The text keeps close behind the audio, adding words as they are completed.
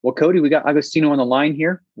Well, Cody, we got Agostino on the line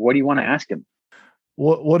here. What do you want to ask him?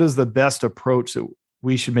 What is the best approach that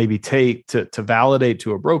we should maybe take to validate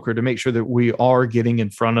to a broker to make sure that we are getting in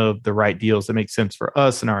front of the right deals that make sense for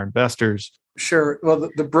us and our investors? Sure. Well,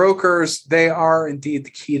 the brokers, they are indeed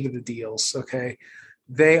the key to the deals. Okay.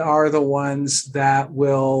 They are the ones that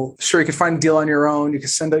will, sure, you can find a deal on your own. You can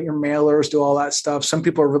send out your mailers, do all that stuff. Some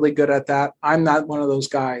people are really good at that. I'm not one of those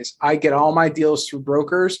guys. I get all my deals through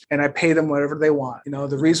brokers and I pay them whatever they want.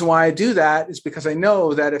 The reason why I do that is because I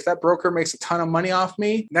know that if that broker makes a ton of money off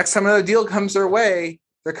me, next time another deal comes their way,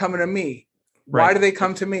 they're coming to me. Right. Why do they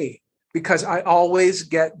come to me? Because I always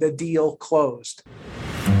get the deal closed.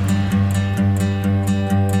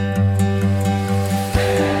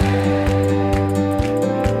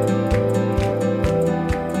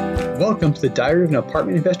 Welcome to the Diary of an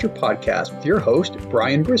Apartment Investor podcast with your host,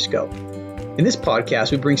 Brian Briscoe. In this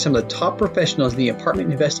podcast, we bring some of the top professionals in the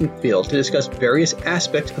apartment investing field to discuss various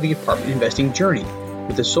aspects of the apartment investing journey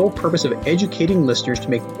with the sole purpose of educating listeners to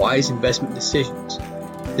make wise investment decisions.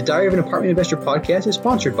 The Diary of an Apartment Investor podcast is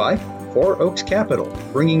sponsored by Four Oaks Capital,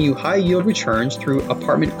 bringing you high-yield returns through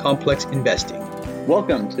apartment complex investing.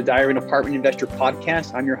 Welcome to the Diary of an Apartment Investor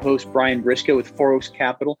podcast. I'm your host, Brian Briscoe with Four Oaks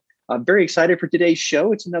Capital. I'm very excited for today's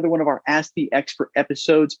show. It's another one of our Ask the Expert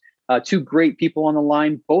episodes. Two great people on the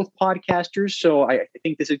line, both podcasters. So I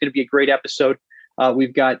think this is going to be a great episode.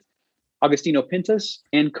 We've got Agostino Pintas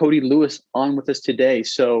and Cody Lewis on with us today.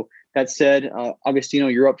 So that said, Agostino,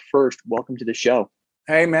 you're up first. Welcome to the show.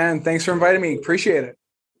 Hey, man. Thanks for inviting me. Appreciate it.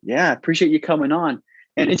 Yeah, appreciate you coming on.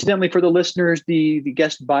 And incidentally, for the listeners, the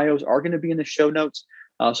guest bios are going to be in the show notes.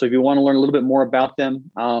 So if you want to learn a little bit more about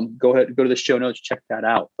them, go ahead, go to the show notes, check that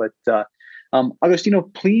out. But Agostino,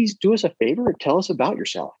 please do us a favor. Tell us about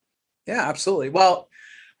yourself. Yeah, absolutely. Well,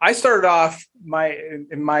 I started off my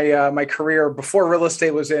career before real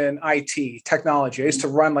estate was in IT, technology. I used to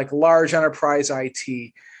run like large enterprise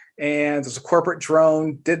IT, and as a corporate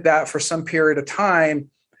drone, did that for some period of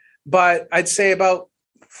time. But I'd say about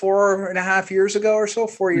 4.5 years ago or so,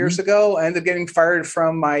 4 years ago, I ended up getting fired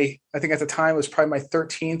from I think at the time it was probably my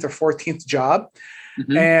 13th or 14th job.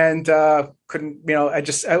 And couldn't,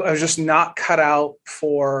 I was just not cut out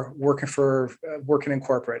for working in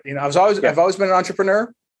corporate. I've always been an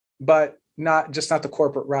entrepreneur, but not the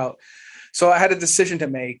corporate route. So I had a decision to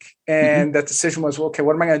make, and that decision was, okay,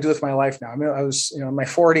 what am I going to do with my life now? I mean, I was, in my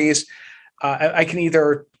 40s. I can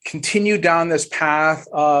either continue down this path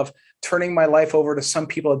of turning my life over to some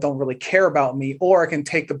people that don't really care about me, or I can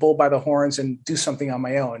take the bull by the horns and do something on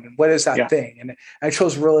my own. And what is that thing? And I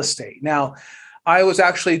chose real estate. Now, I was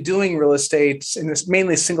actually doing real estate in this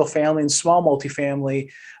mainly single family and small multifamily,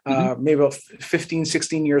 maybe about 15,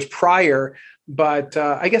 16 years prior. But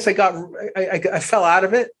I guess I fell out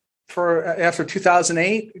of it after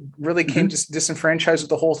 2008, really came disenfranchised with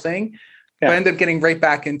the whole thing. Yeah. But I ended up getting right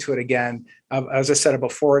back into it again, as I said, about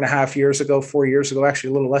 4.5 years ago, 4 years ago, actually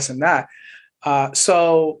a little less than that.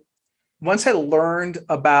 So once I learned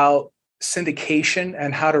about syndication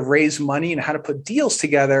and how to raise money and how to put deals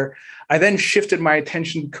together, I then shifted my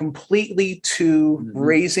attention completely to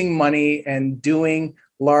raising money and doing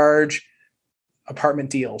large apartment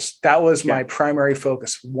deals. That was my primary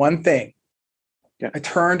focus. One thing. I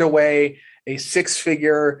turned away a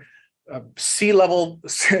six-figure C-level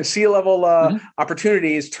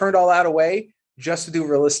opportunities, turned all that away just to do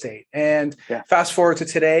real estate. And fast forward to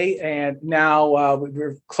today, and now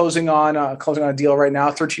we're closing on a deal right now,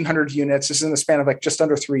 1,300 units. This is in the span of like just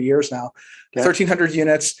under 3 years now. 1,300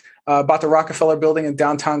 units. Bought the Rockefeller Building in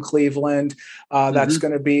downtown Cleveland. That's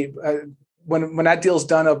going to be when that deal's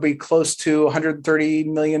done, it'll be close to $130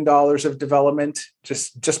 million of development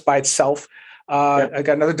just by itself. I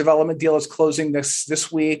got another development deal that's closing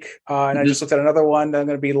this week. And I just looked at another one that I'm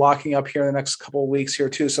going to be locking up here in the next couple of weeks here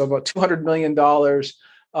too. So about $200 million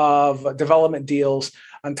of development deals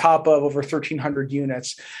on top of over 1,300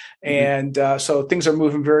 units. And so things are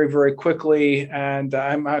moving very, very quickly. And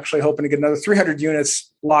I'm actually hoping to get another 300 units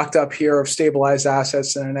locked up here of stabilized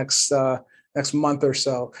assets in the next month or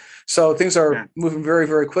so. So things are moving very,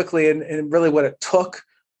 very quickly. And really what it took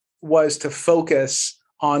was to focus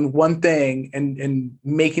on one thing and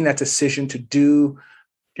making that decision to do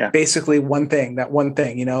basically one thing, not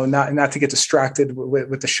to get distracted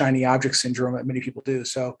with the shiny object syndrome that many people do.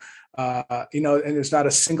 So, and there's not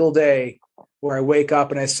a single day where I wake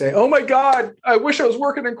up and I say, oh my God, I wish I was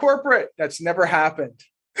working in corporate. That's never happened.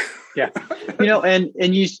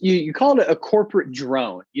 And you called it a corporate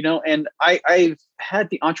drone, and I've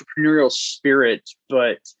had the entrepreneurial spirit,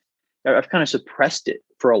 but I've kind of suppressed it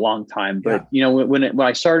for a long time. But, when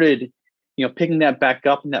I started, picking that back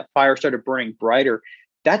up and that fire started burning brighter,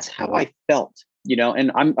 that's how I felt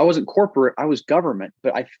and I wasn't corporate, I was government,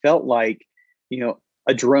 but I felt like,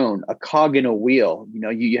 a drone, a cog in a wheel.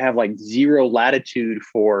 You have like zero latitude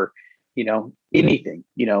for, anything,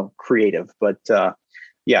 creative. But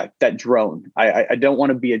that drone. I don't want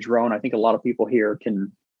to be a drone. I think a lot of people here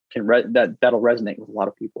that'll resonate with a lot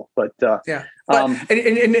of people. But Brian,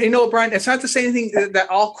 it's not to say anything that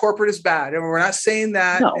all corporate is bad, and we're not saying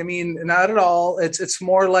that. No. I mean, not at all. It's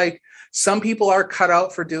more like some people are cut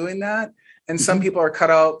out for doing that, and some people are cut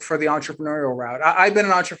out for the entrepreneurial route. I've been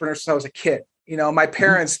an entrepreneur since I was a kid. My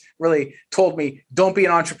parents really told me, don't be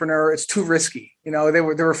an entrepreneur. It's too risky. They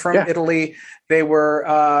were from Italy. They were,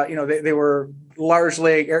 they were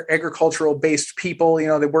largely agricultural based people.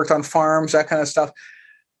 They worked on farms, that kind of stuff.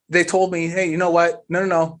 They told me, hey, you know what?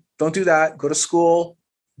 No, don't do that. Go to school,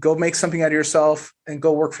 go make something out of yourself and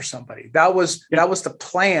go work for somebody. That was the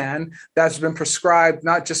plan that's been prescribed,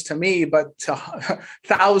 not just to me, but to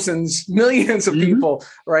thousands, millions of people,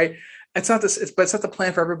 right? It's not this, but it's not the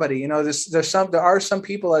plan for everybody. There are some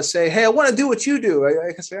people that say, hey, I want to do what you do.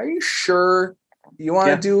 I can say, are you sure you want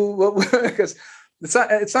to do what, because it's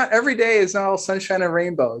not every day is not all sunshine and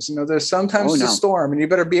rainbows. There's sometimes a storm, and you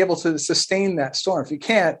better be able to sustain that storm. If you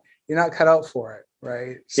can't, you're not cut out for it.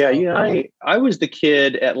 Right. So, I was the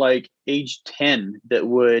kid at like age 10 that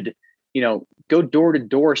would, go door to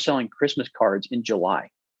door selling Christmas cards in July.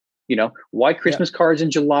 Why Christmas cards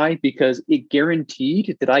in July? Because it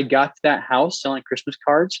guaranteed that I got to that house selling Christmas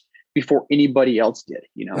cards before anybody else did,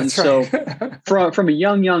 And so from a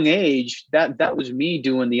young age, that was me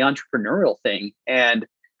doing the entrepreneurial thing. And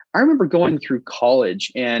I remember going through college,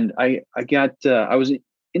 and I was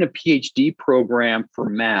in a PhD program for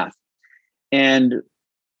math, and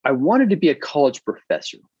I wanted to be a college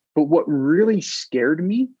professor. But what really scared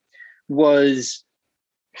me was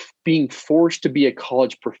being forced to be a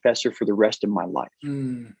college professor for the rest of my life.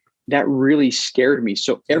 That really scared me.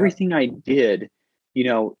 So everything I did,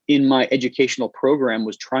 in my educational program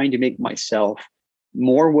was trying to make myself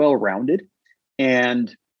more well-rounded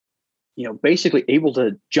and, basically able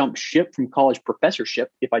to jump ship from college professorship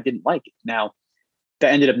if I didn't like it. Now,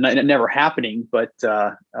 that ended up never happening, but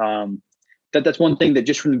that's one thing that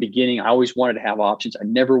just from the beginning, I always wanted to have options. I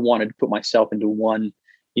never wanted to put myself into one,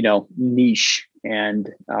 niche. And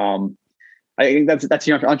I think that's the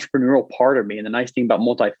entrepreneurial part of me. And the nice thing about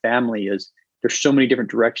multifamily is there's so many different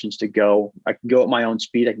directions to go. I can go at my own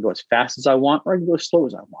speed. I can go as fast as I want, or I can go as slow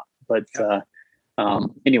as I want. But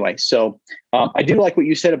anyway, so I do like what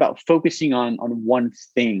you said about focusing on one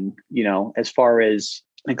thing, as far as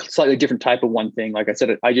a slightly different type of one thing. Like I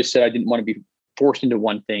said, I just said I didn't want to be forced into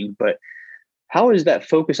one thing, but how has that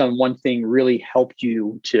focus on one thing really helped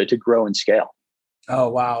you to grow and scale? Oh,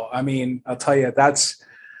 wow. I mean, I'll tell you, that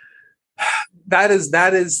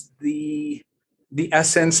is the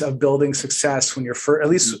essence of building success when you're at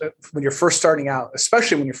least when you're first starting out,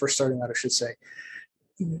 especially when you're first starting out, I should say.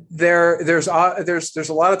 There's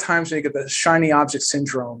a lot of times when you get the shiny object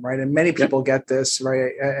syndrome, right? And many people get this,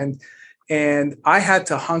 right? And I had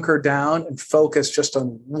to hunker down and focus just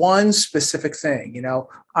on one specific thing.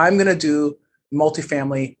 I'm going to do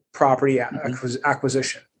multifamily property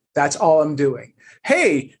acquisition. That's all I'm doing.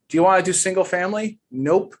 Hey, do you want to do single family?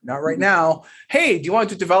 Nope, not right now. Hey, do you want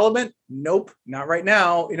to do development? Nope, not right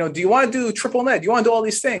now. Do you want to do triple net? Do you want to do all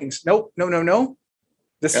these things? Nope, no.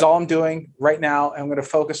 This is all I'm doing right now. And I'm going to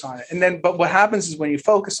focus on it. But what happens is when you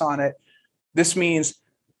focus on it, this means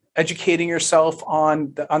educating yourself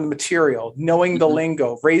on the material, knowing the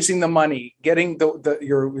lingo, raising the money, getting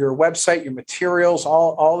your website, your materials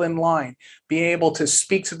all in line, being able to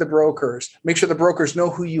speak to the brokers, make sure the brokers know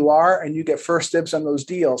who you are and you get first dibs on those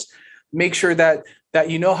deals. Make sure that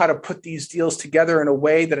you know how to put these deals together in a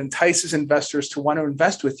way that entices investors to want to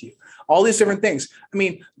invest with you. All these different things. I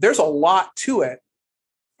mean, there's a lot to it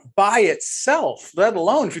by itself, let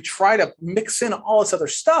alone if you try to mix in all this other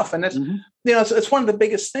stuff. And that's, it's one of the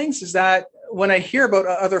biggest things is that when I hear about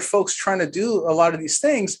other folks trying to do a lot of these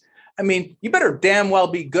things, I mean, you better damn well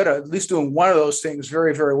be good at least doing one of those things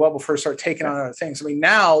very, very well before you start taking on other things. I mean,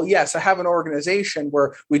 now, yes, I have an organization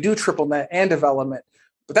where we do triple net and development,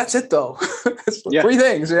 but that's it though. It's 3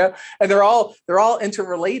 things. Yeah. And they're all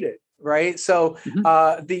interrelated. Right. So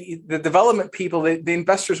the development people, the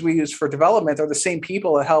investors we use for development are the same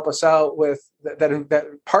people that help us out with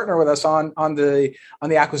that partner with us on the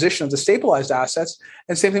acquisition of the stabilized assets.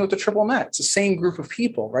 And same thing with the triple net. It's the same group of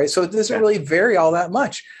people. Right. So it doesn't really vary all that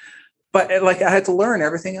much. But I had to learn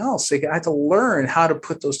everything else. I had to learn how to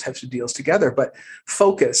put those types of deals together. But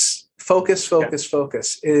focus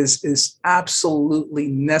is absolutely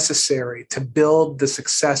necessary to build the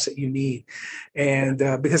success that you need. And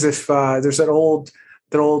because if there's that old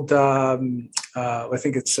I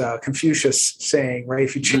think it's Confucius saying, right?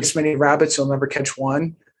 If you chase many rabbits, you'll never catch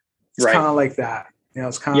one. It's kind of like that.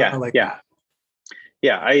 It's kind of like that.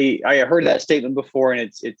 Yeah, I heard that statement before, and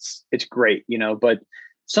it's great, but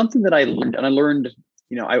something that I learned,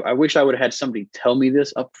 I wish I would have had somebody tell me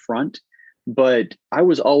this up front, but I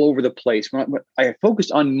was all over the place. When I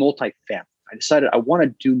focused on multifamily, I decided I want to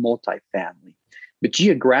do multifamily, but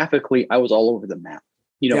geographically, I was all over the map.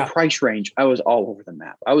 Price range, I was all over the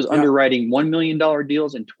map. I was underwriting $1 million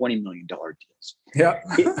deals and $20 million deals. Yeah.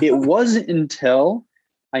 It wasn't until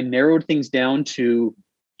I narrowed things down to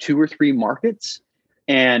 2 or 3 markets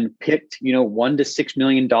and picked, $1 to $6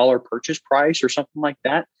 million purchase price or something like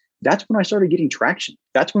that. That's when I started getting traction.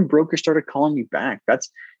 That's when brokers started calling me back.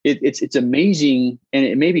 It's amazing. And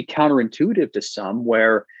it may be counterintuitive to some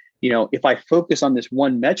where, if I focus on this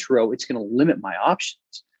one metro, it's going to limit my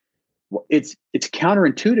options. Well, it's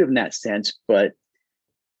counterintuitive in that sense, but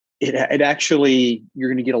it actually, you're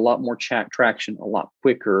going to get a lot more traction a lot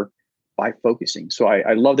quicker by focusing. So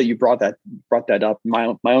I love that you brought that up.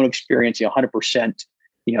 My own experience, 100%,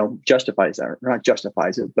 justifies that, or not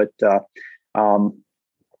justifies it, but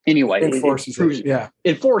anyway, enforces it.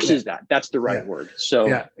 Enforces that. That's the right word. So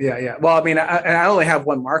yeah. Well, I mean, I only have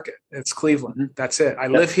one market. It's Cleveland. Mm-hmm. That's it. I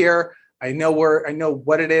live here. I know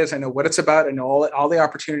what it is. I know what it's about. I know all the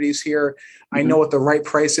opportunities here. Mm-hmm. I know what the right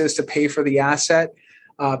price is to pay for the asset.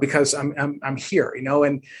 Because I'm here,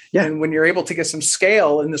 and when you're able to get some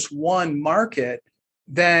scale in this one market,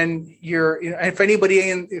 then if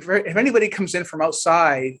anybody comes in from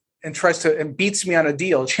outside and tries to and beats me on a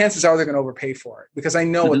deal, chances are they're going to overpay for it because I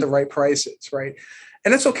know what the right price is, right?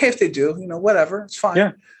 And it's okay if they do, whatever, it's fine.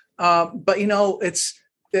 Yeah. But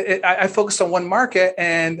I focused on one market,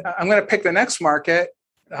 and I'm going to pick the next market.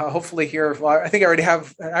 Hopefully here, I think I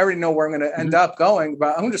already know where I'm going to end up going,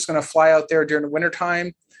 but I'm just going to fly out there during the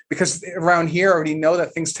wintertime because around here, I already know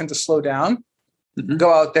that things tend to slow down. Mm-hmm.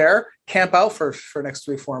 Go out there, camp out for the next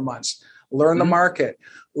 3-4 months, learn the market,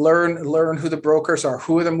 learn who the brokers are,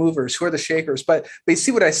 who are the movers, who are the shakers. But you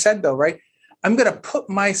see what I said though, right? I'm going to put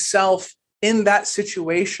myself in that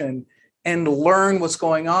situation and learn what's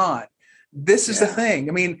going on. This is the thing.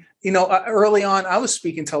 I mean, early on, I was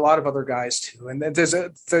speaking to a lot of other guys too. And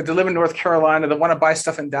they live in North Carolina. They want to buy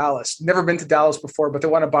stuff in Dallas. Never been to Dallas before, but they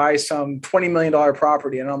want to buy some $20 million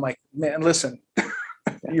property. And I'm like, man, listen,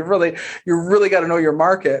 you really got to know your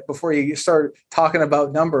market before you start talking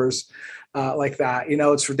about numbers like that.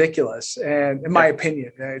 It's ridiculous. And in my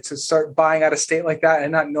opinion, to start buying out of state like that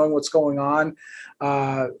and not knowing what's going on.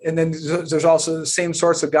 And then there's also the same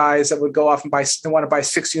sorts of guys that would go off and they want to buy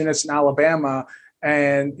 6 units in Alabama,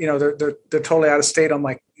 and they're totally out of state. I'm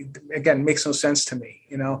like, again, makes no sense to me.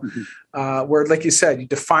 Where, like you said, you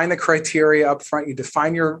define the criteria up front, you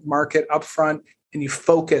define your market up front, and you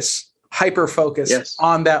hyper focus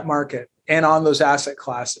on that market and on those asset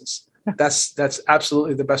classes. That's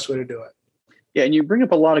absolutely the best way to do it. Yeah, and you bring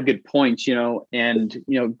up a lot of good points, and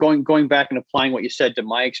going back and applying what you said to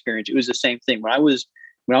my experience, it was the same thing. When I was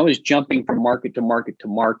jumping from market to market to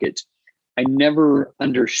market, I never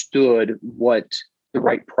understood what the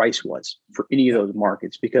right price was for any of those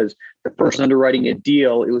markets, because the first underwriting a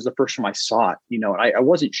deal, it was the first time I saw it, and I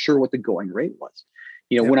wasn't sure what the going rate was.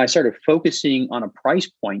 When I started focusing on a price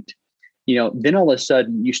point, then all of a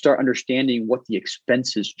sudden you start understanding what the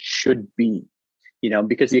expenses should be.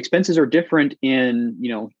 Because the expenses are different in,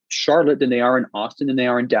 Charlotte than they are in Austin, than they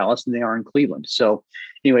are in Dallas, than they are in Cleveland. So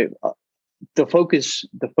anyway, the focus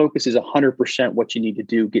is 100% what you need to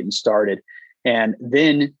do getting started. And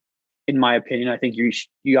then, in my opinion, I think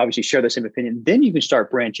you obviously share the same opinion. Then you can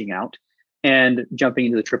start branching out and jumping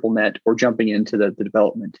into the triple net or jumping into the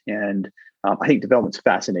development. And I think development's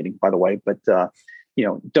fascinating, by the way, but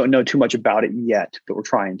don't know too much about it yet, but we're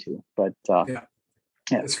trying to. But yeah,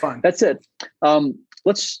 it's fun. That's it.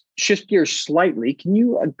 Let's shift gears slightly. Can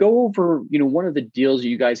you go over, one of the deals that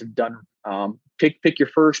you guys have done? Pick your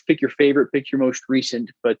first, pick your favorite, pick your most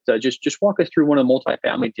recent, but just walk us through one of the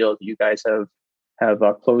multifamily deals that you guys have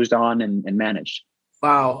closed on and managed.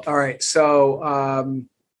 Wow. All right. So,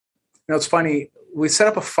 it's funny. We set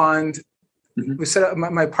up a fund. Mm-hmm. We set up,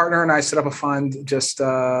 my partner and I set up a fund just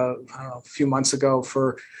a few months ago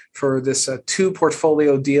for this 2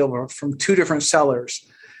 portfolio deal from 2 different sellers.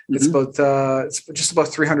 Mm-hmm. It's just about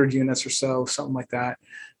 300 units or so, something like that.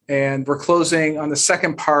 And we're closing on the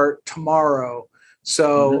second part tomorrow.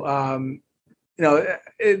 So,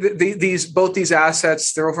 both these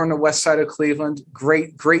assets, they're over on the west side of Cleveland.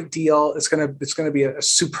 Great deal. It's gonna be a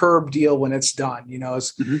superb deal when it's done. I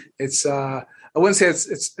wouldn't say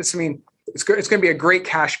it's going to be a great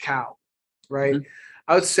cash cow, right?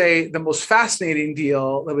 I would say the most fascinating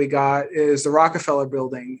deal that we got is the Rockefeller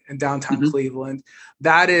Building in downtown Cleveland.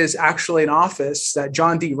 That is actually an office that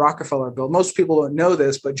John D. Rockefeller built. Most people don't know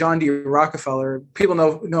this, but John D. Rockefeller, people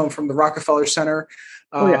know him from the Rockefeller Center,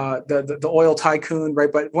 the oil tycoon,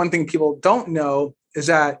 right? But one thing people don't know is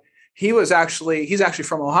that he's actually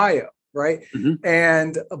from Ohio, right?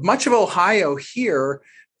 And much of Ohio here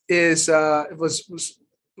was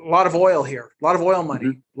a lot of oil here, a lot of oil money,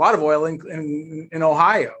 a lot of oil in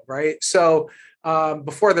Ohio, right? So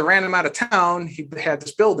before they ran him out of town, he had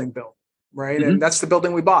this building built, right? And that's the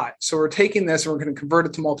building we bought. So we're taking this and we're going to convert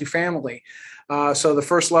it to multifamily. So the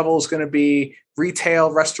first level is going to be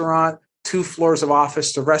retail, restaurant, 2 floors of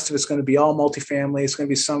office. The rest of it's going to be all multifamily. It's going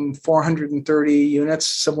to be some 430 units,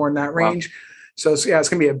 somewhere in that range. Wow. So it's going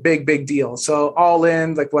to be a big, big deal. So all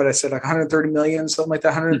in, like what I said, like 130 million, something like that,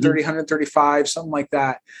 130, 135, something like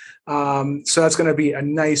that. So that's going to be a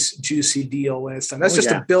nice, juicy deal when it's done. That's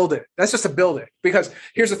to build it. That's just to build it. Because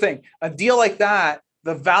here's the thing, a deal like that,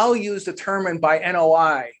 the value is determined by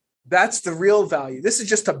NOI. That's the real value. This is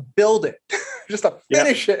just to build it, just to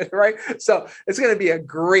finish it, right? So it's going to be a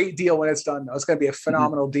great deal when it's done, though. It's going to be a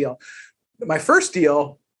phenomenal deal. My first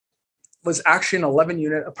deal was actually an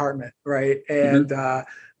 11-unit apartment, right? And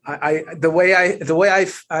the way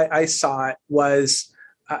I saw it was,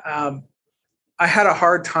 I had a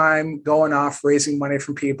hard time going off raising money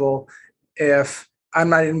from people if I'm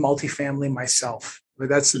not in multifamily myself. But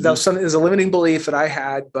that was something, is a limiting belief that I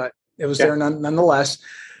had, but it was there nonetheless.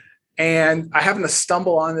 And I happened to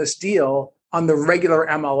stumble on this deal on the regular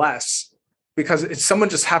MLS. Because someone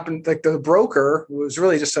just happened, like the broker, who was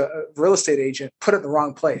really just a real estate agent, put it in the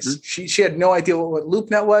wrong place. She had no idea what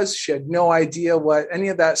LoopNet was. She had no idea what any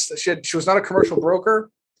of that. She was not a commercial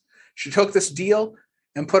broker. She took this deal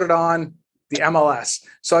and put it on the MLS.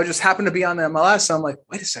 So I just happened to be on the MLS. So I'm like,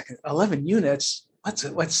 wait a second, 11 units.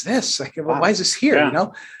 What's this? Like, why is this here? You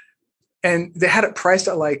know? And they had it priced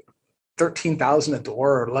at like $13,000 a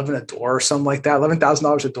door or $11 a door or something like that,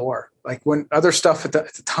 $11,000 a door. Like when other stuff at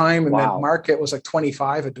the time in that market was like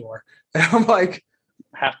 $25 a door. And I'm like,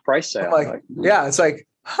 half price sale. I'm like, it's like,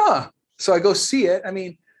 So I go see it. I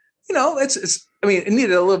mean, it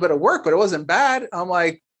needed a little bit of work, but it wasn't bad. I'm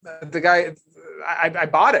like, the guy, I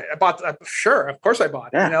bought it. Sure. Of course I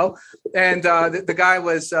bought it, and the guy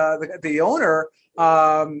was, the owner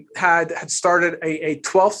had started a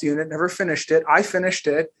 12th unit, never finished it. I finished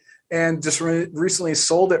it and just recently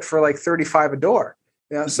sold it for like $35 a door.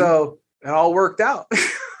 So it all worked out.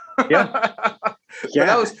 That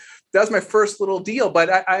was my first little deal. But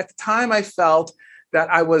at the time, I felt that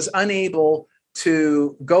I was unable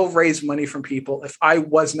to go raise money from people if I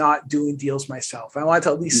was not doing deals myself. I wanted to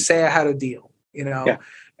at least say I had a deal,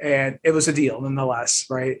 and it was a deal nonetheless,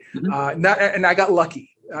 right? And I got lucky.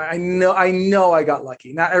 I know I got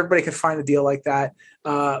lucky. Not everybody can find a deal like that.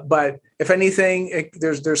 But if anything,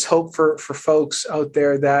 there's hope for folks out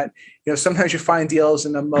there that, sometimes you find deals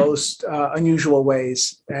in the most unusual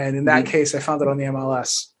ways. And in that case, I found it on the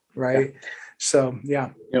MLS. Right. So,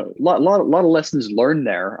 a lot of lessons learned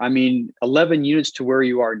there. I mean, 11 units to where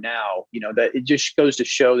you are now, that it just goes to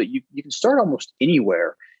show that you can start almost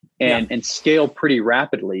anywhere and scale pretty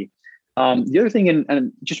rapidly. The other thing,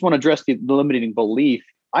 and just want to address the limiting belief.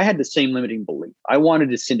 I had the same limiting belief. I wanted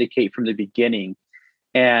to syndicate from the beginning.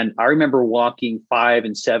 And I remember walking 5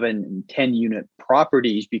 and 7 and 10 unit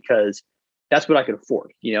properties because that's what I could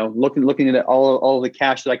afford. Looking at all the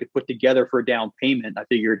cash that I could put together for a down payment, I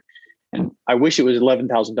figured, and I wish it was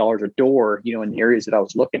 $11,000 a door, in the areas that I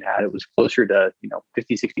was looking at, it was closer to,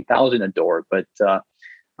 50, 60,000 a door. But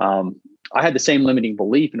I had the same limiting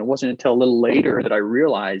belief. And it wasn't until a little later that I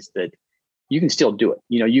realized that you can still do it.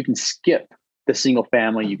 You can skip the single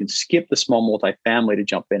family, you can skip the small multifamily to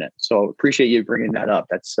jump in it. So appreciate you bringing that up.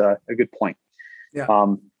 That's a good point. Yeah.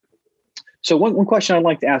 So one question I'd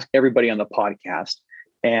like to ask everybody on the podcast,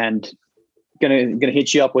 and gonna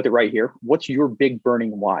hit you up with it right here. What's your big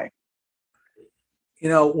burning why?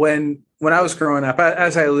 When I was growing up,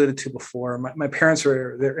 as I alluded to before, my parents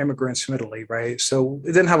they're immigrants from Italy, right? So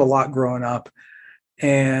we didn't have a lot growing up,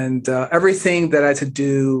 and everything that I had to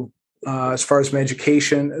do as far as my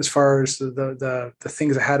education, as far as the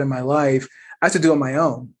things I had in my life, I had to do on my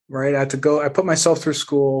own, right? I put myself through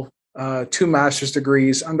school, 2 master's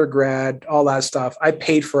degrees, undergrad, all that stuff. I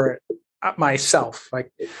paid for it myself,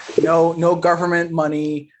 like no government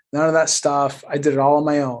money, none of that stuff. I did it all on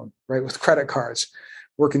my own, right? With credit cards,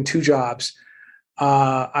 working 2 jobs.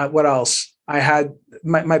 What else? I had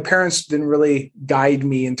my parents didn't really guide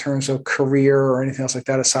me in terms of career or anything else like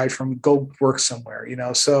that, aside from go work somewhere,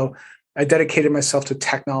 So I dedicated myself to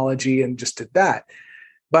technology and just did that.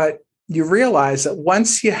 But, you realize that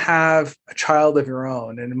once you have a child of your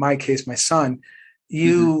own, and in my case, my son,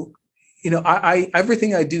 I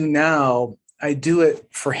everything I do now, I do it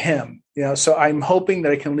for him, so I'm hoping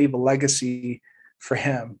that I can leave a legacy for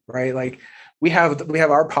him, right? Like we have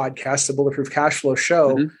our podcast, the Bulletproof Cash Flow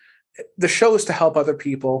Show. The show is to help other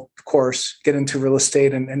people, of course, get into real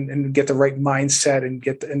estate and get the right mindset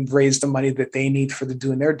and raise the money that they need for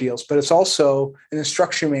doing their deals. But it's also an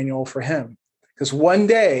instruction manual for him, because one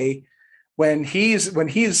day when he's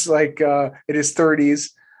like in his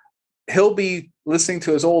 30s, he'll be listening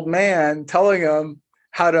to his old man telling him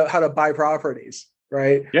how to buy properties.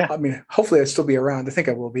 Right. Yeah. I mean, hopefully I'll still be around. I think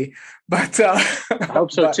I will be, but I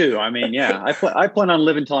hope so too. I mean, yeah, I plan on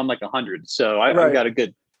living till I'm like 100. So I've got a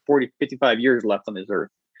good 40, 55 years left on this earth.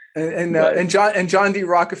 And John D.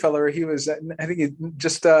 Rockefeller, he was, I think he's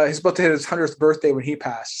about to hit his 100th birthday when he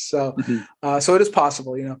passed. So, so it is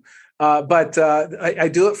possible, but I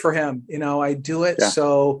do it for him, I do it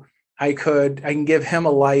so I can give him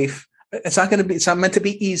a life. It's not meant to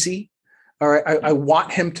be easy. All right. I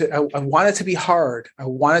want him to, I want it to be hard. I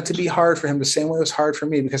want it to be hard for him the same way it was hard for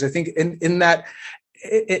me, because I think in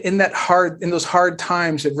those hard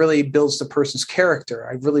times, it really builds the person's character.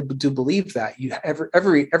 I really do believe that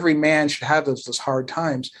every man should have those hard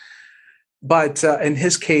times. But in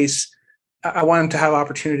his case, I want him to have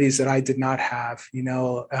opportunities that I did not have,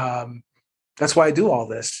 that's why I do all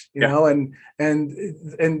this, and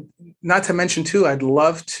not to mention too, I'd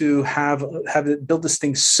love to have it build this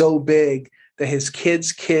thing so big that his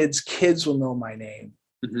kids will know my name.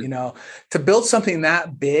 To build something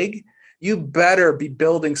that big, you better be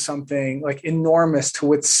building something like enormous to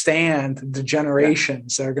withstand the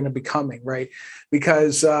generations that are going to be coming, right?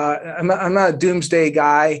 Because I'm not a doomsday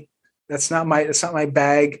guy. That's not my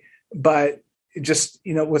bag. But just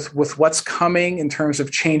with what's coming in terms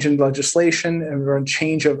of change in legislation and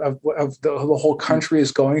change of the whole country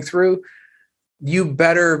is going through, you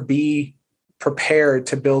better be prepared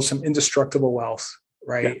to build some indestructible wealth.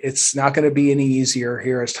 Right. Yeah. It's not going to be any easier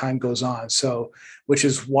here as time goes on. So, which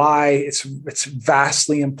is why it's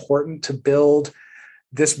vastly important to build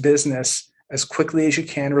this business as quickly as you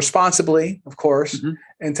can, responsibly, of course,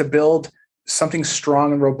 and to build something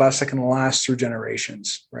strong and robust that can last through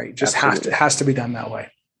generations. Right. Just has to be done that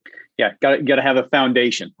way. Yeah. Got to have a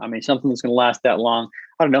foundation. I mean, something that's going to last that long.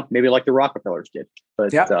 I don't know, maybe like the Rockefellers did, but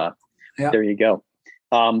there you go.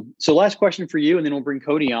 So last question for you, and then we'll bring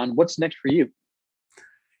Cody on. What's next for you?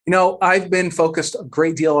 I've been focused a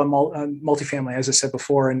great deal on multifamily, as I said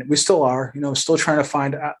before, and we still are, still trying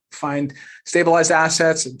to find stabilized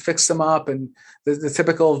assets and fix them up, and the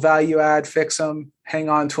typical value add, fix them, hang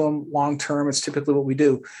on to them long term. It's typically what we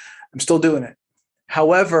do. I'm still doing it.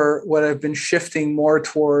 However, what I've been shifting more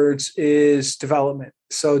towards is development.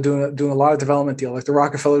 So doing a lot of development deal, like the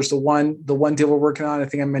Rockefellers, the one deal we're working on. I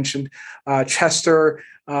think I mentioned Chester,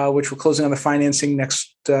 which we're closing on the financing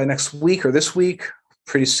next week or this week.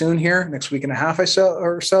 Pretty soon here, next week and a half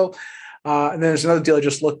or so. And then there's another deal I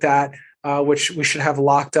just looked at, which we should have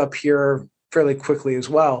locked up here fairly quickly as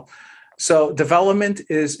well. So development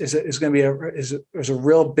is going to be a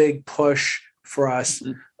real big push for us.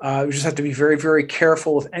 We just have to be very, very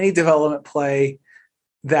careful with any development play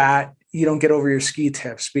that you don't get over your ski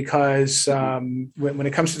tips, because when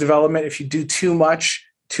it comes to development, if you do too much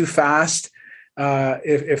too fast,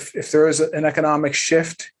 if there is an economic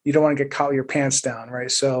shift, you don't want to get caught with your pants down, right?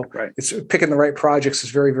 So it's picking the right projects is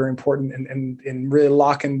very, very important, and really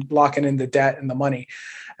locking in the debt and the money.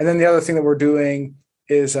 And then the other thing that we're doing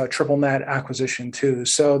is triple net acquisition too.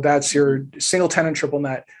 So that's your single tenant triple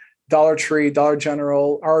net, Dollar Tree, Dollar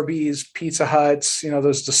General, Arby's, Pizza Huts,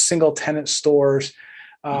 those the single tenant stores,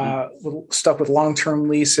 stuck with long-term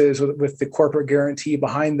leases with the corporate guarantee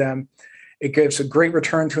behind them. It gives a great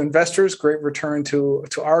return to investors, great return to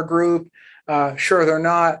our group. Sure, they're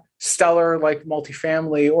not stellar like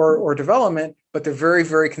multifamily or development, but they're very,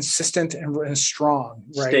 very consistent and strong,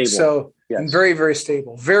 right? Stable. So, and very, very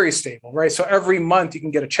stable, right? So every month you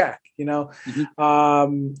can get a check,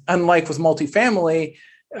 unlike with multifamily,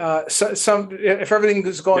 if everything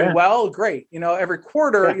is going well, great. Every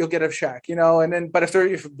quarter you'll get a check, but if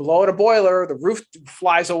you blow out a boiler, the roof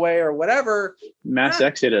flies away or whatever, mass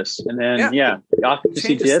exodus, and then the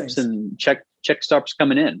occupancy dips and check stops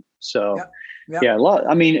coming in. So a lot.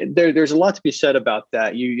 I mean, there's a lot to be said about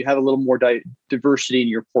that. You have a little more diversity in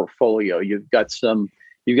your portfolio. You've got some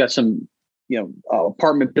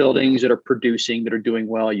apartment buildings that are producing, that are doing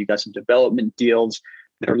well. You've got some development deals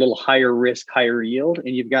that are a little higher risk, higher yield,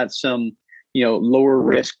 and you've got some, lower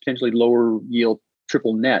risk, potentially lower yield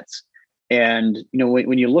triple nets. And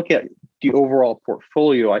when you look at the overall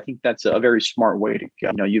portfolio, I think that's a very smart way to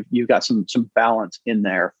go. You've got some balance in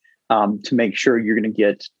there to make sure you're going to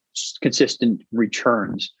get consistent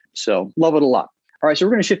returns. So love it a lot. All right, so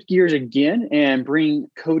we're going to shift gears again and bring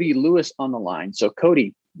Cody Lewis on the line. So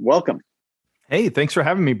Cody, welcome. Hey, thanks for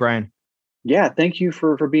having me, Brian. Yeah, thank you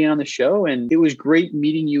for being on the show. And it was great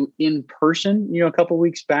meeting you in person, a couple of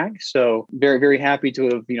weeks back. So very, very happy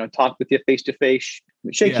to have, talked with you face to face,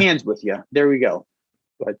 shake hands with you. There we go.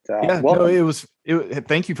 But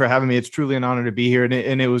thank you for having me. It's truly an honor to be here.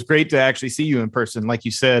 And it was great to actually see you in person. Like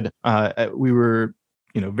you said, we were,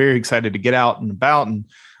 very excited to get out and about and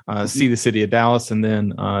see the city of Dallas and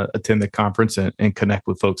then attend the conference and connect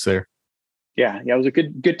with folks there. Yeah, it was a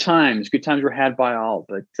good times. Good times were had by all.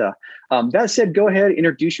 But that said, go ahead,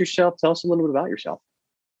 introduce yourself. Tell us a little bit about yourself.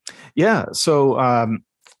 Yeah. So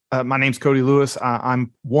my name's Cody Lewis.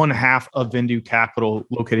 I'm one half of Vendu Capital,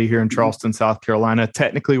 located here in Charleston, South Carolina.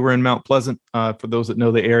 Technically, we're in Mount Pleasant. For those that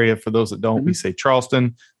know the area, for those that don't, we say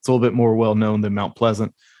Charleston. It's a little bit more well known than Mount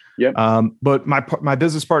Pleasant. Yep. But my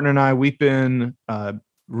business partner and I, we've been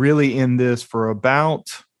really in this for about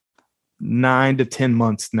 9 to 10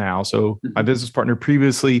 months now. So my business partner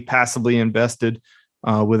previously passively invested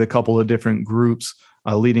with a couple of different groups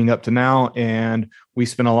leading up to now. And we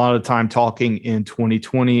spent a lot of time talking in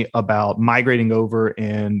 2020 about migrating over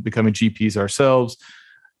and becoming GPs ourselves.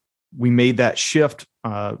 We made that shift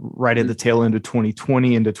right at the tail end of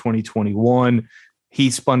 2020 into 2021. He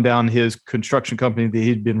spun down his construction company that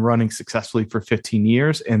he'd been running successfully for 15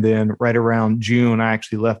 years. And then right around June, I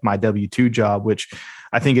actually left my W-2 job, which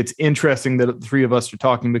I think it's interesting that the three of us are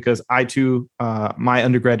talking because I too, my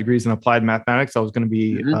undergrad degree is in applied mathematics. I was going to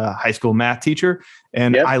be a high school math teacher,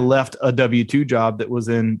 and I left a W-2 job that was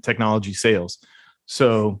in technology sales.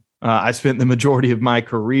 So I spent the majority of my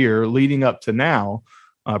career leading up to now,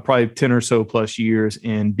 probably 10 or so plus years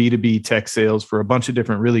in B2B tech sales for a bunch of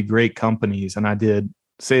different really great companies. And I did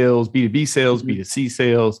sales, B2B sales, B2C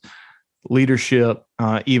sales, leadership,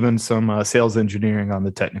 even some sales engineering on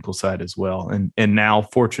the technical side as well. And now,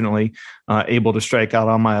 fortunately, able to strike out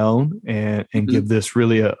on my own and give this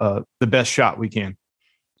really the best shot we can.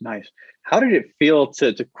 Nice. How did it feel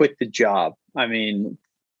to quit the job? I mean,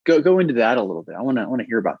 go into that a little bit. I want to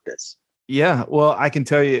hear about this. Yeah, well, I can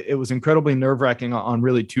tell you it was incredibly nerve-wracking on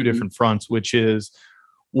really two different fronts, which is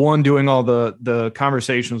one, doing all the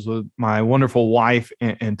conversations with my wonderful wife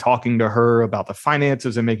and talking to her about the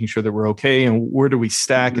finances and making sure that we're okay and where do we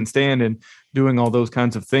stack and stand and doing all those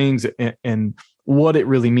kinds of things and what it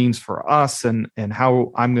really means for us and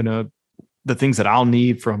how the things that I'll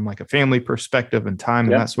need from like a family perspective and time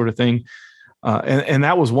and that sort of thing. And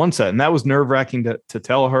that was one set, and that was nerve-wracking to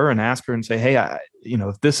tell her and ask her and say, hey,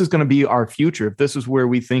 if this is going to be our future, if this is where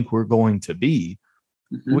we think we're going to be,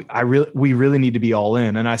 we really need to be all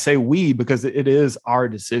in. And I say we because it is our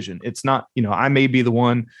decision. It's not, I may be the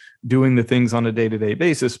one doing the things on a day-to-day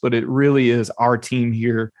basis, but it really is our team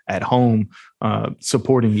here at home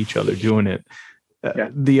supporting each other doing it.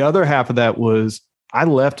 The other half of that was I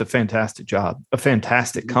left a fantastic job, a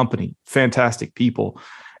fantastic company, fantastic people.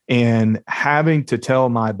 And having to tell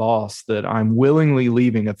my boss that I'm willingly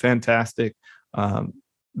leaving a fantastic,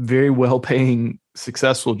 very well-paying,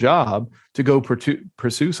 successful job to go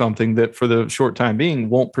pursue something that for the short time being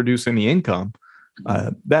won't produce any income,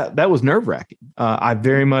 that was nerve-wracking. I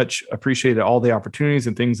very much appreciated all the opportunities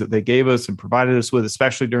and things that they gave us and provided us with,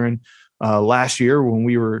 especially during last year when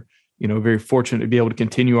we were very fortunate to be able to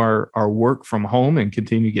continue our work from home and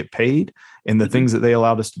continue to get paid, and the things that they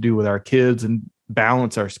allowed us to do with our kids and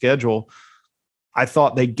balance our schedule. I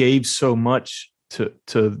thought they gave so much to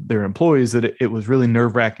their employees that it was really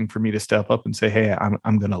nerve-wracking for me to step up and say, hey,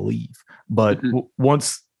 I'm going to leave. But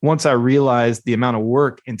once I realized the amount of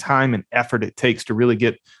work and time and effort it takes to really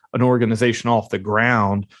get an organization off the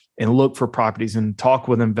ground and look for properties and talk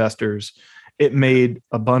with investors, it made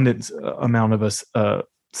abundant amount of us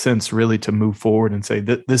sense really to move forward and say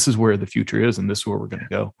that this is where the future is and this is where we're going to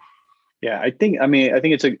go. Yeah, I think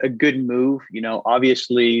it's a good move.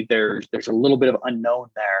 Obviously there's a little bit of unknown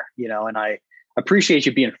there, and I appreciate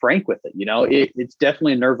you being frank with it. It's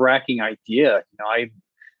definitely a nerve-wracking idea.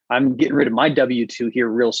 I'm getting rid of my W-2 here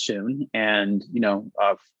real soon. And,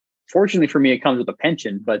 fortunately for me, it comes with a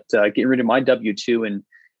pension, but getting rid of my W-2 and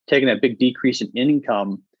taking that big decrease in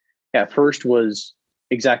income at first was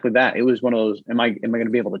exactly that. It was one of those, am I going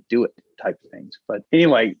to be able to do it type of things. But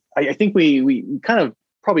anyway, I think we kind of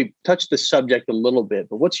probably touched the subject a little bit,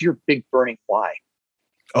 but what's your big burning why?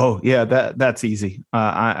 Oh yeah, that's easy.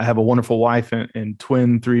 I have a wonderful wife and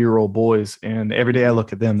twin 3-year-old boys, and every day I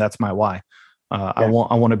look at them, that's my why. I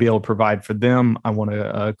want to be able to provide for them. I want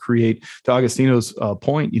to create, to Augustino's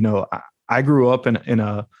point, I grew up in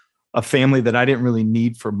a family that I didn't really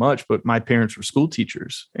need for much, but my parents were school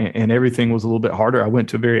teachers, and everything was a little bit harder. I went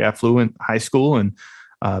to a very affluent high school, and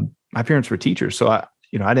my parents were teachers. So I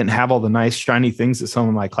didn't have all the nice, shiny things that some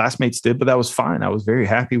of my classmates did, but that was fine. I was very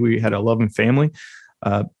happy. We had a loving family.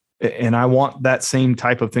 And I want that same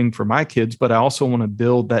type of thing for my kids, but I also want to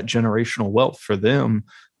build that generational wealth for them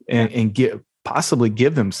and possibly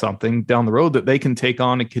give them something down the road that they can take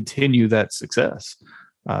on and continue that success.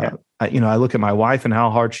 I look at my wife and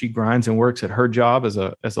how hard she grinds and works at her job as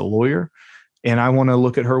a lawyer. And I want to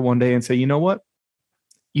look at her one day and say, you know what?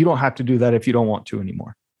 You don't have to do that if you don't want to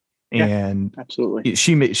anymore. And absolutely,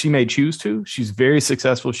 she may choose to. She's very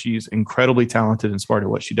successful. She's incredibly talented and smart at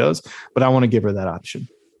what she does, but I want to give her that option.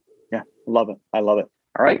 Yeah. Love it. I love it.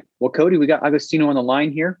 All right. Well, Cody, we got Agostino on the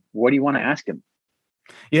line here. What do you want to ask him?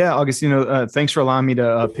 Yeah, Agostino, thanks for allowing me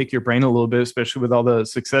to pick your brain a little bit, especially with all the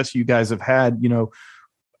success you guys have had.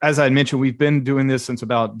 As I mentioned, we've been doing this since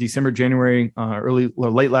about December, January,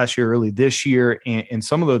 late last year, early this year. And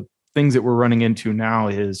some of the things that we're running into now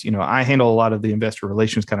is, I handle a lot of the investor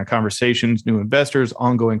relations kind of conversations, new investors,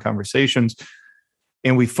 ongoing conversations.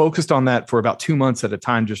 And we focused on that for about 2 months at a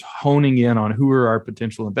time, just honing in on who are our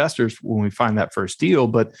potential investors when we find that first deal.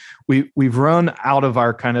 But we've run out of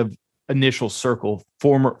our kind of initial circle,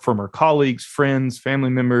 former colleagues, friends, family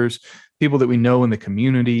members, people that we know in the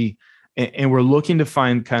community. And we're looking to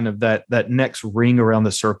find kind of that next ring around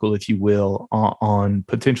the circle, if you will, on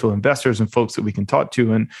potential investors and folks that we can talk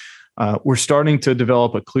to. And we're starting to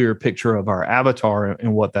develop a clear picture of our avatar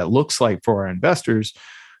and what that looks like for our investors.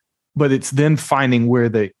 But it's then finding where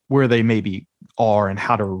they maybe are and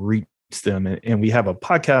how to reach them. And we have a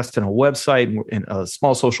podcast and a website and a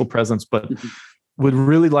small social presence, but would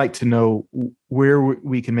really like to know where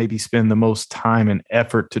we can maybe spend the most time and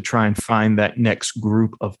effort to try and find that next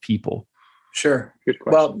group of people. Sure. Good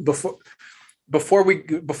question. Well,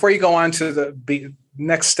 before you go on to the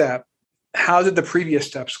next step, how did the previous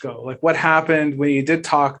steps go? Like, what happened when you did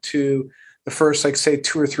talk to the first, like, say,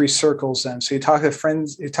 2 or 3 circles then? So you talk to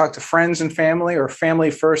friends and family, or family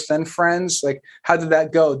first, then friends. Like, how did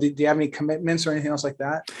that go? Do you have any commitments or anything else like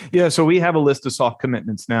that? Yeah. So we have a list of soft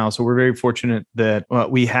commitments now. So we're very fortunate that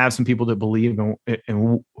we have some people that believe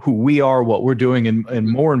in who we are, what we're doing, and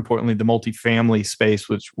more importantly, the multifamily space,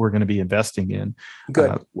 which we're going to be investing in.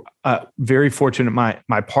 Good. Very fortunate.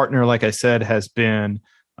 My partner, like I said, has been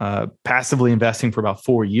passively investing for about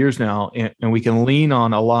 4 years now. And we can lean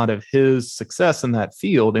on a lot of his success in that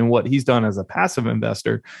field and what he's done as a passive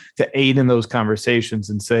investor to aid in those conversations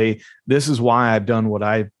and say, this is why I've done what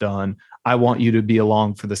I've done. I want you to be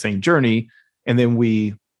along for the same journey. And then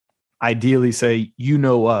we ideally say,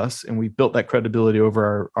 us, and we've built that credibility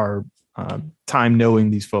over our time knowing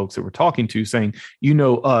these folks that we're talking to, saying,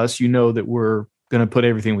 us, that we're going to put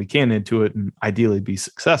everything we can into it and ideally be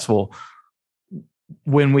successful.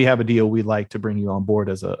 When we have a deal, we'd like to bring you on board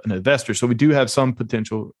as an investor. So we do have some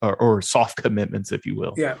potential or soft commitments, if you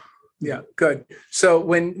will. Yeah. Yeah. Good. So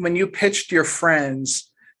when you pitched your friends,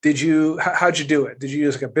 how'd you do it? Did you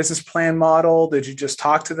use like a business plan model? Did you just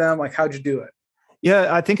talk to them? Like, how'd you do it?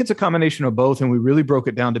 Yeah, I think it's a combination of both. And we really broke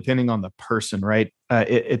it down depending on the person, right?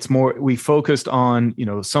 It's more, we focused on,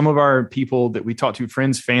 some of our people that we talked to,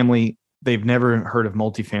 friends, family, they've never heard of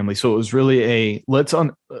multifamily. So it was really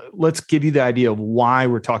let's give you the idea of why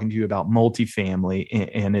we're talking to you about multifamily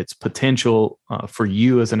and its potential for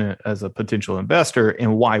you as a potential investor,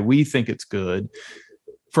 and why we think it's good.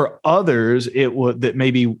 For others, it was that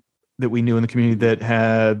maybe that we knew in the community that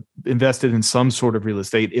had invested in some sort of real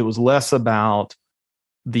estate. It was less about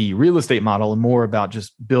the real estate model and more about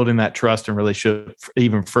just building that trust and relationship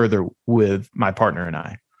even further with my partner and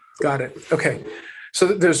I. Got it. Okay. So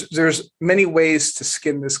there's many ways to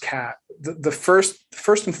skin this cat. The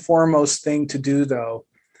first and foremost thing to do, though,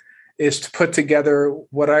 is to put together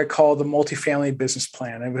what I call the multifamily business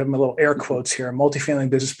plan. I have my little air quotes here, a multifamily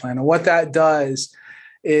business plan. And what that does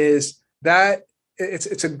is that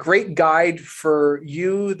it's a great guide for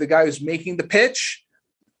you, the guy who's making the pitch,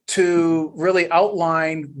 to really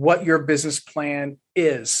outline what your business plan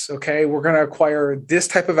is. Okay, we're going to acquire this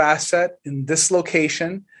type of asset in this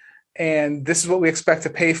location, and this is what we expect to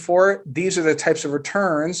pay for it. These are the types of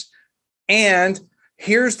returns. And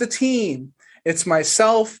here's the team. It's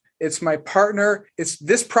myself. It's my partner. It's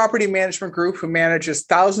this property management group who manages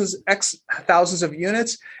thousands of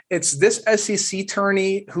units. It's this SEC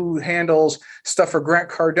attorney who handles stuff for Grant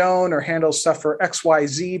Cardone or handles stuff for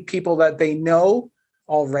XYZ people that they know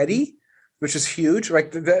already, which is huge.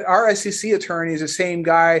 Like our SEC attorney is the same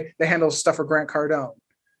guy that handles stuff for Grant Cardone.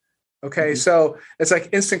 Okay, so it's like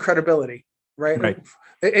instant credibility. right? Right.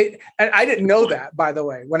 And I didn't know that, by the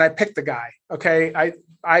way, when I picked the guy. Okay,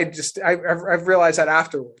 I've realized that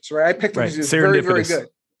afterwards, right? I picked him because he was very, very good.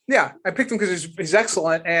 Yeah, I picked him because he's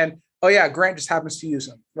excellent, and oh yeah, Grant just happens to use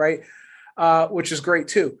him, right? Which is great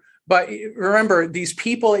too. But remember, these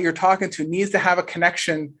people that you're talking to needs to have a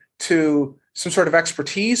connection to some sort of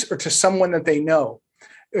expertise or to someone that they know.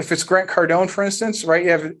 If it's Grant Cardone, for instance, right,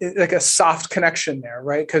 you have like a soft connection there,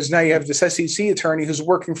 right? Because now you have this SEC attorney who's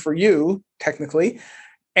working for you technically,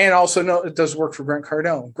 and also it does work for Grant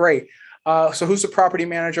Cardone. Great. So who's the property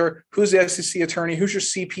manager? Who's the SEC attorney? Who's your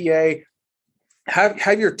CPA?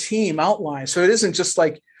 Have your team outlined. So it isn't just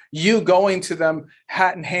like you going to them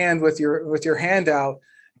hat in hand with your handout.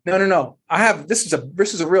 No. This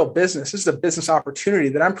is a real business. This is a business opportunity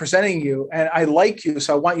that I'm presenting you, and I like you,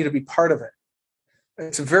 so I want you to be part of it.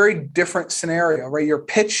 It's a very different scenario, right? Your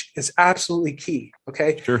pitch is absolutely key.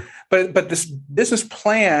 Okay. Sure. But this business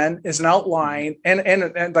plan is an outline.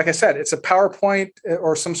 And like I said, it's a PowerPoint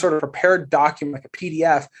or some sort of prepared document, like a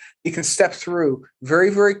PDF you can step through very,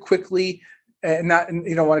 very quickly. And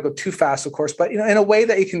you don't want to go too fast, of course, but in a way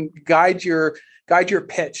that you can guide your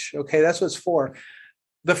pitch. Okay. That's what it's for.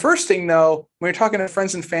 The first thing though, when you're talking to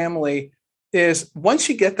friends and family, is once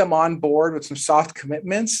you get them on board with some soft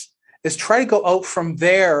commitments, is try to go out from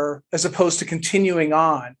there as opposed to continuing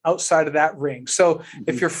on outside of that ring. So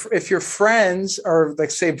if your friends are, like,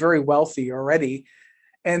 say, very wealthy already,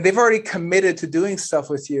 and they've already committed to doing stuff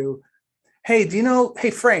with you, hey,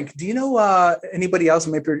 Frank, do you know anybody else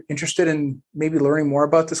who might be interested in maybe learning more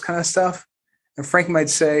about this kind of stuff? And Frank might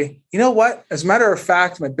say, you know what? As a matter of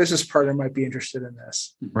fact, my business partner might be interested in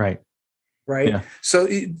this. Right. Yeah. So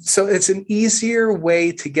it's an easier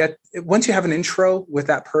way to get, once you have an intro with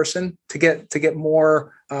that person, to get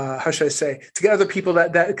more, how should I say, to get other people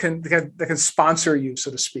that can sponsor you,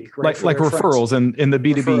 so to speak, right? Like referrals in the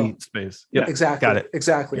B2B space. Yeah, exactly. Got it.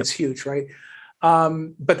 Exactly. Yep. It's huge, right?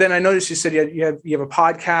 But then I noticed you said you have a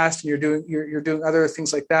podcast and you're doing other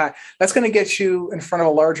things like that. That's going to get you in front of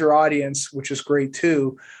a larger audience, which is great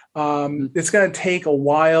too. It's going to take a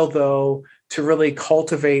while though to really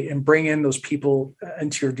cultivate and bring in those people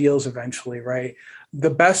into your deals eventually, right? The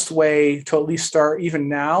best way to at least start, even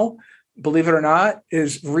now, believe it or not,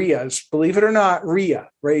 is RIAs. Believe it or not, RIA,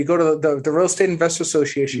 right? You go to the Real Estate Investor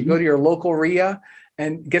Association, you go to your local RIA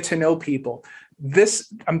and get to know people.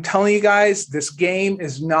 This, I'm telling you guys, this game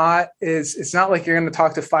is not like you're going to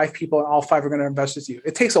talk to 5 people and all 5 are going to invest with you.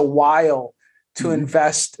 It takes a while to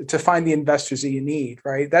invest, to find the investors that you need,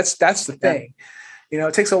 right? That's the thing.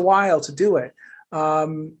 It takes a while to do it.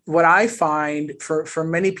 What I find for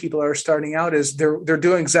many people that are starting out is they're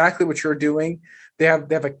doing exactly what you're doing. They have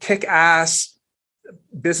a kick-ass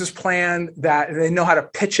business plan that they know how to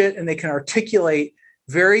pitch it, and they can articulate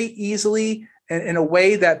very easily and in a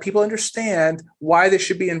way that people understand why they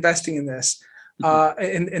should be investing in this,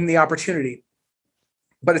 in the opportunity.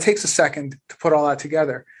 But it takes a second to put all that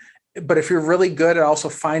together. But if you're really good at also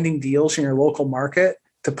finding deals in your local market,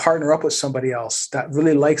 to partner up with somebody else that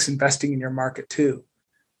really likes investing in your market too,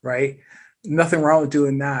 right? Nothing wrong with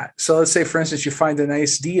doing that. So let's say, for instance, you find a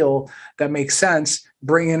nice deal that makes sense.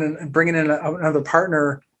 Bringing in another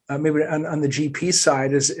partner, maybe on the GP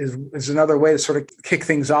side, is another way to sort of kick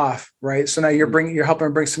things off, right? So now you're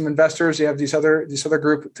helping bring some investors. You have this other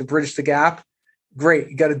group to bridge the gap.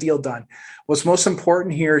 Great, you got a deal done. What's most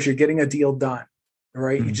important here is you're getting a deal done.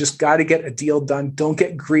 Right. You just got to get a deal done. Don't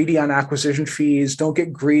get greedy on acquisition fees. Don't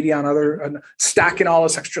get greedy on stacking all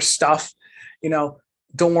this extra stuff. Don't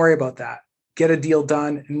worry about that. Get a deal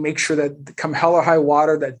done and make sure that come hell or high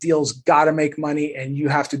water, that deal's got to make money, and you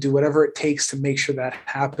have to do whatever it takes to make sure that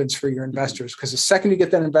happens for your investors. Because the second you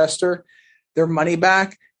get that investor their money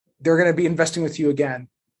back, they're going to be investing with you again.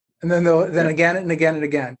 And then again and again and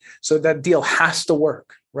again. So that deal has to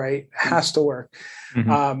work, right? Has to work.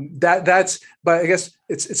 But I guess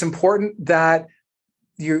it's important that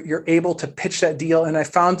you're able to pitch that deal. And I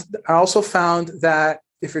also found that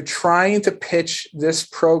if you're trying to pitch this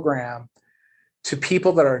program to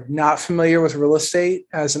people that are not familiar with real estate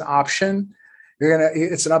as an option,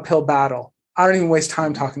 it's an uphill battle. I don't even waste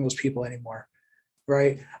time talking to those people anymore,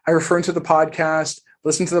 right? I refer them to the podcast.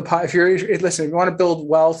 Listen to the podcast. If you want to build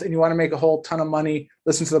wealth and you want to make a whole ton of money,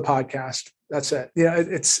 listen to the podcast. That's it.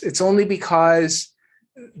 It's only because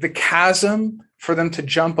the chasm for them to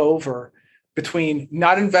jump over between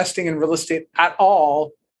not investing in real estate at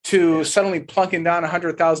all to suddenly plunking down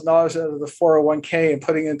 $100,000 out of the 401k and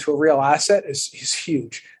putting it into a real asset is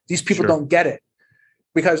huge. These people don't get it.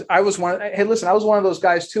 Because I was one of those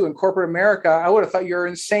guys too in corporate America. I would have thought you were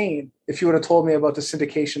insane if you would have told me about the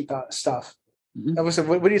syndication stuff. I was like,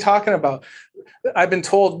 what are you talking about? I've been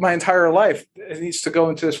told my entire life it needs to go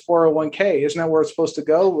into this 401k. Isn't that where it's supposed to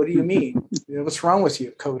go? What do you mean? What's wrong with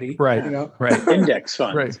you, Cody? Right. Right. Index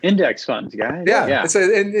funds. Right. Index funds, guys. Yeah.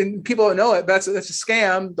 And people don't know it. That's a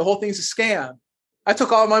scam. The whole thing's a scam. I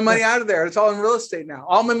took all my money out of there. It's all in real estate now.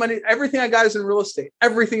 All my money, everything I got is in real estate.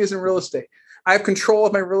 Everything is in real estate. I have control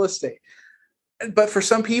of my real estate. But for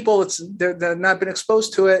some people, they've not been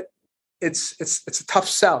exposed to it. It's a tough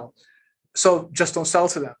sell. So just don't sell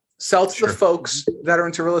to them. Sell to the folks that are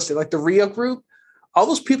into real estate, like the RIA group. All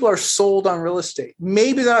those people are sold on real estate.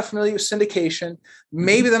 Maybe they're not familiar with syndication.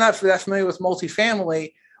 Maybe they're not that familiar with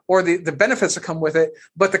multifamily or the benefits that come with it,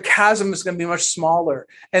 but the chasm is going to be much smaller.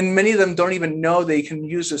 And many of them don't even know they can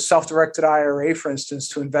use a self-directed IRA, for instance,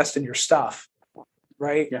 to invest in your stuff,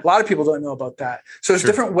 right? Yeah. A lot of people don't know about that. So there's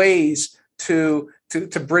different ways to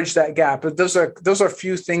bridge that gap. But those are a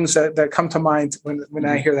few things that come to mind when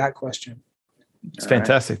I hear that question. It's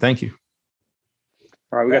fantastic. Right. Thank you.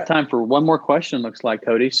 All right. We got time for one more question, looks like,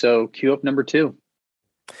 Cody. So cue up number 2.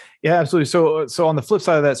 Yeah, absolutely. So on the flip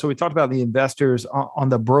side of that, so we talked about the investors on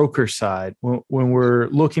the broker side. When we're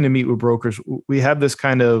looking to meet with brokers, we have this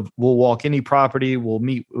kind of, we'll walk any property, we'll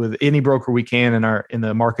meet with any broker we can in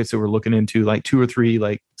the markets that we're looking into, like 2 or 3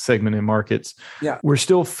 like segmented markets. Yeah, we're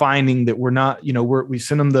still finding that we're not, we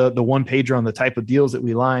send them the one pager on the type of deals that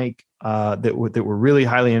we like. That we're really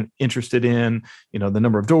highly interested in, the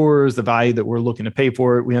number of doors, the value that we're looking to pay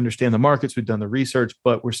for it. We understand the markets, we've done the research,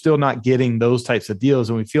 but we're still not getting those types of deals.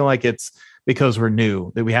 And we feel like it's because we're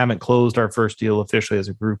new, that we haven't closed our first deal officially as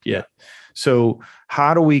a group yet. So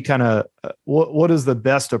how do we kind of, what is the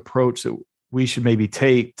best approach that we should maybe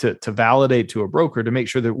take to validate to a broker to make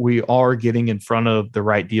sure that we are getting in front of the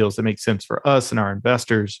right deals that make sense for us and our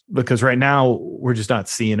investors? Because right now we're just not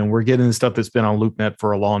seeing, and we're getting stuff that's been on LoopNet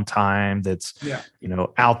for a long time. That's,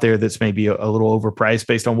 out there that's maybe a little overpriced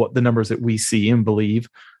based on what the numbers that we see and believe.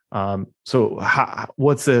 So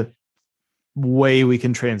what's the way we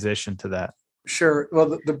can transition to that? Sure.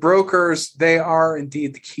 Well, the brokers, they are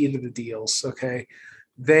indeed the key to the deals. Okay.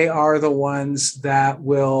 They are the ones that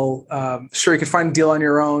will, sure, you can find a deal on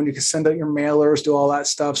your own. You can send out your mailers, do all that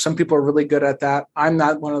stuff. Some people are really good at that. I'm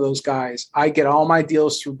not one of those guys. I get all my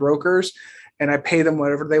deals through brokers and I pay them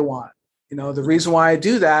whatever they want. The reason why I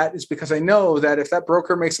do that is because I know that if that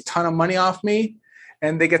broker makes a ton of money off me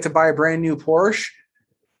and they get to buy a brand new Porsche,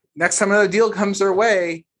 next time another deal comes their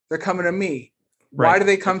way, they're coming to me. Right. Why do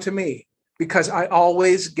they come to me? Because I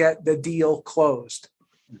always get the deal closed.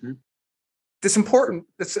 Mm-hmm. It's important.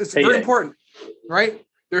 It's very important, right?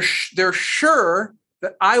 They're sure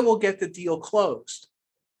that I will get the deal closed.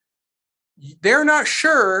 They're not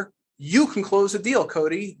sure you can close the deal,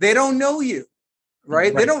 Cody. They don't know you,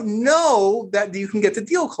 right? They don't know that you can get the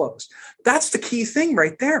deal closed. That's the key thing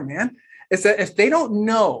right there, man. Is that if they don't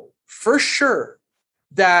know for sure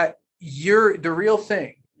that you're the real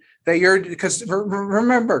thing, because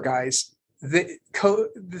remember, guys,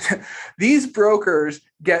 these brokers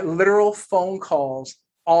get literal phone calls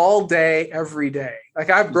all day, every day. Like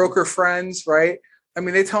I have broker friends, right? I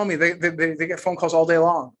mean, they tell me they get phone calls all day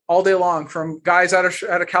long from guys out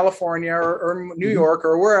of California or New York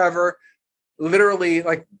or wherever, literally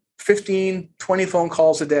like 15, 20 phone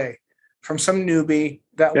calls a day from some newbie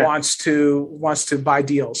that wants to buy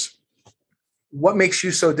deals. What makes you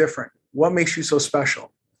so different? What makes you so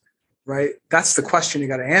special? Right? That's the question you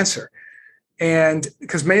got to answer. And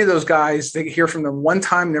because many of those guys, they hear from them one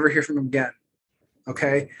time, never hear from them again.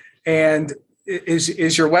 Okay. And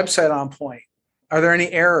is your website on point? Are there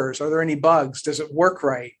any errors? Are there any bugs? Does it work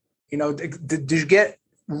right? Did you get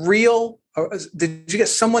did you get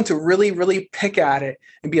someone to really, really pick at it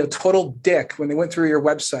and be a total dick when they went through your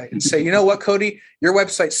website and say, you know what, Cody, your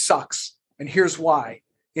website sucks. And here's why.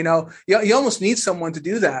 You almost need someone to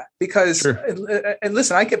do that because, sure. And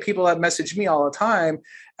listen, I get people that message me all the time.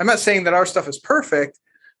 I'm not saying that our stuff is perfect,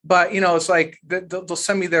 but it's like they'll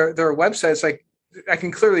send me their website. It's like, I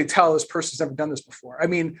can clearly tell this person's never done this before. I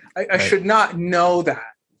mean, I should not know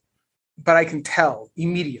that, but I can tell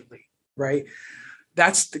immediately, right?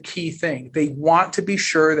 That's the key thing. They want to be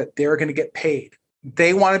sure that they're going to get paid.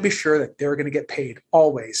 They want to be sure that they're going to get paid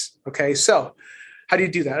always. Okay. So how do you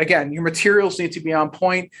do that? Again, your materials need to be on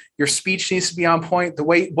point. Your speech needs to be on point. The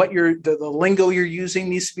lingo you're using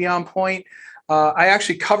needs to be on point. I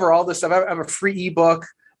actually cover all this stuff. I have a free ebook.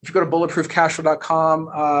 If you go to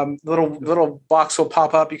bulletproofcashflow.com, little box will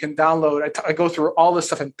pop up. You can download. I go through all this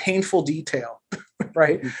stuff in painful detail,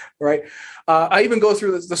 right? Right. I even go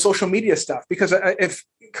through the social media stuff because if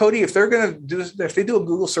they do a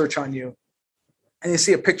Google search on you, and you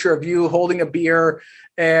see a picture of you holding a beer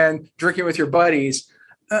and drinking with your buddies,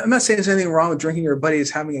 I'm not saying there's anything wrong with drinking your buddies,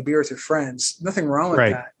 having a beer with your friends. Nothing wrong with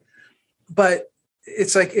that. But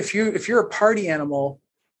it's like if you're a party animal,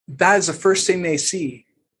 that is the first thing they see.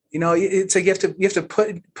 It's like you have to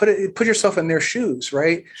put yourself in their shoes,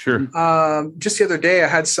 right? Sure. Just the other day, I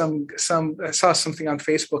had I saw something on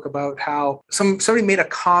Facebook about how somebody made a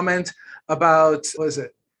comment about, what is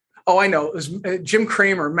it? Oh, I know. It was Jim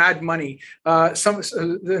Cramer, Mad Money, an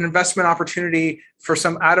investment opportunity for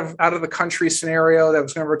some out of the country scenario that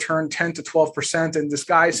was going to return 10 to 12%. And this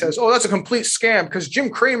guy says, "Oh, that's a complete scam because Jim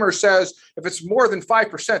Cramer says if it's more than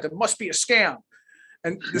 5%, it must be a scam."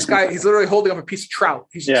 And this guy, he's literally holding up a piece of trout.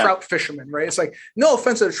 He's a trout fisherman, right? It's like, no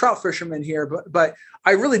offense to the trout fisherman here, but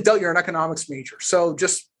I really doubt you're an economics major. So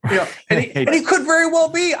just, and he could very well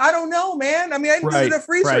be. I don't know, man. I mean, I didn't do enough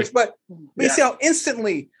research, but you see how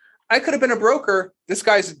instantly I could have been a broker. This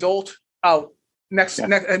guy's adult out. Next,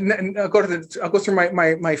 and I'll go through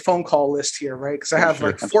my phone call list here, right? Because I have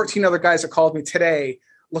like 14 other guys that called me today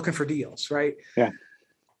looking for deals, right? Yeah.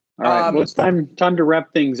 All right. Well, it's time to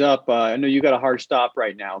wrap things up. I know you got a hard stop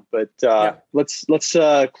right now, but let's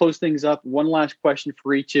close things up. One last question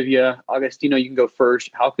for each of you. Augustino, you can go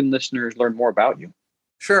first. How can listeners learn more about you?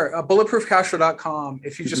 Sure. Bulletproofcashflow.com.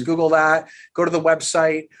 If you just Google that, go to the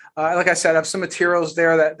website. Like I said, I have some materials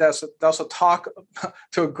there that also talk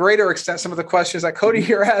to a greater extent some of the questions that Cody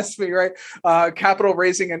here asked me, right? Capital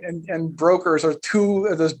raising and brokers are two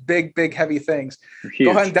of those big, heavy things.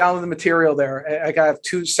 Go ahead and download the material there. I have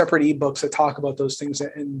 2 separate ebooks that talk about those things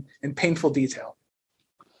in painful detail.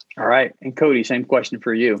 All right. And Cody, same question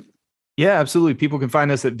for you. Yeah, absolutely. People can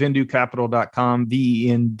find us at venduecapital.com,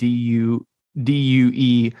 VENDUE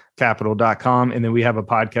capital.com. And then we have a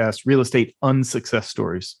podcast, Real Estate Unsuccess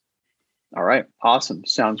Stories. All right. Awesome.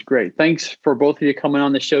 Sounds great. Thanks for both of you coming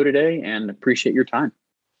on the show today and appreciate your time.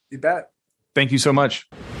 You bet. Thank you so much.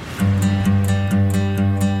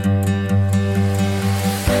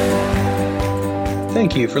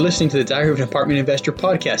 Thank you for listening to the Diary of an Apartment Investor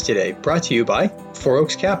podcast today, brought to you by Four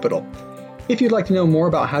Oaks Capital. If you'd like to know more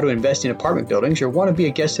about how to invest in apartment buildings or want to be a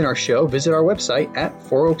guest in our show, visit our website at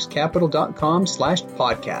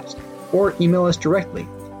fouroakscapital.com/podcast or email us directly.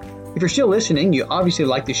 If you're still listening, you obviously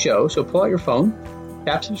like the show, so pull out your phone,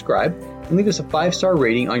 tap subscribe, and leave us a 5-star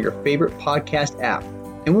rating on your favorite podcast app.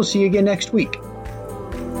 And we'll see you again next week.